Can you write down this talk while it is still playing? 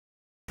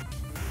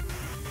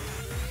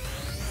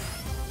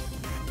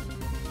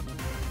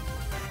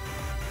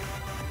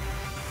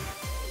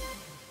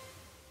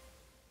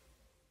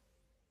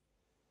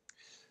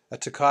At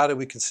TAKOTA,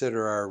 we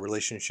consider our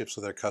relationships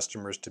with our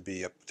customers to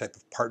be a type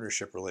of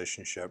partnership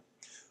relationship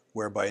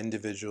whereby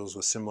individuals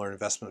with similar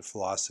investment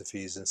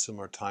philosophies and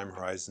similar time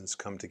horizons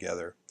come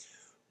together,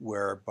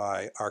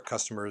 whereby our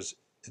customers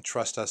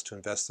entrust us to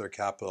invest their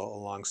capital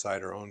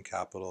alongside our own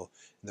capital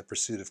in the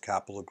pursuit of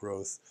capital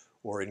growth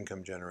or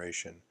income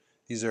generation.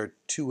 These are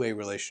two-way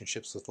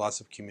relationships with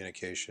lots of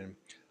communication.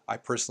 I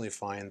personally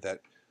find that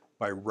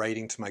by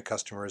writing to my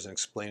customers and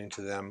explaining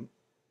to them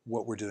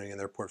what we're doing in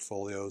their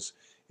portfolios,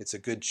 it's a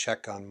good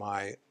check on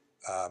my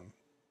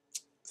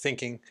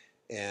thinking,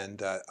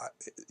 and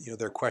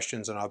their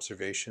questions and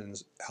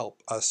observations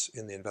help us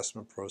in the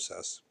investment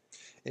process.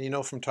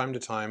 And from time to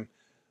time,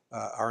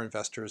 our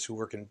investors who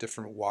work in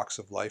different walks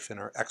of life and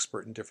are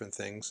expert in different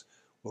things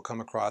will come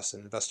across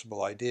an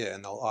investable idea,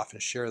 and they'll often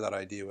share that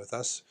idea with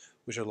us,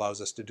 which allows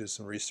us to do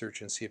some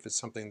research and see if it's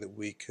something that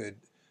we could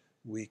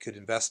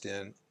invest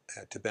in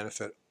to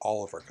benefit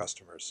all of our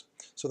customers.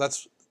 So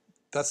that's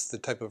the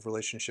type of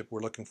relationship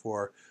we're looking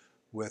for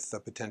with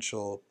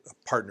potential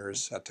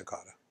partners at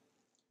TAKOTA.